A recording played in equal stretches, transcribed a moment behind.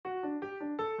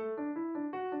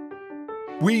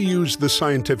We use the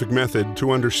scientific method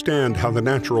to understand how the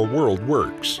natural world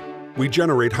works. We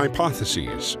generate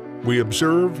hypotheses. We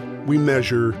observe, we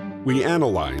measure, we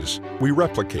analyze, we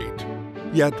replicate.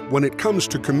 Yet, when it comes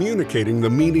to communicating the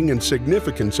meaning and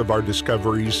significance of our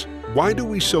discoveries, why do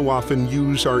we so often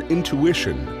use our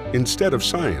intuition instead of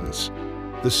science?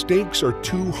 The stakes are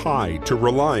too high to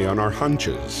rely on our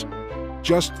hunches.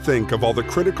 Just think of all the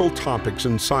critical topics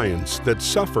in science that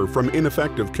suffer from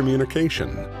ineffective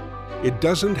communication. It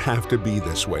doesn't have to be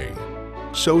this way.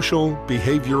 Social,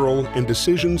 behavioral, and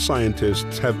decision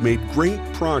scientists have made great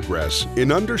progress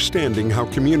in understanding how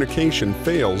communication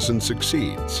fails and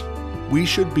succeeds. We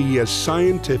should be as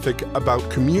scientific about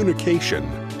communication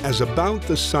as about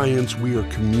the science we are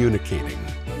communicating.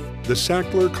 The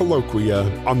Sackler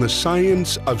Colloquia on the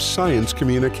Science of Science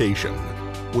Communication,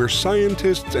 where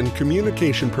scientists and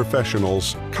communication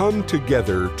professionals come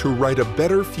together to write a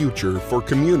better future for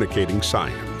communicating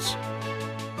science.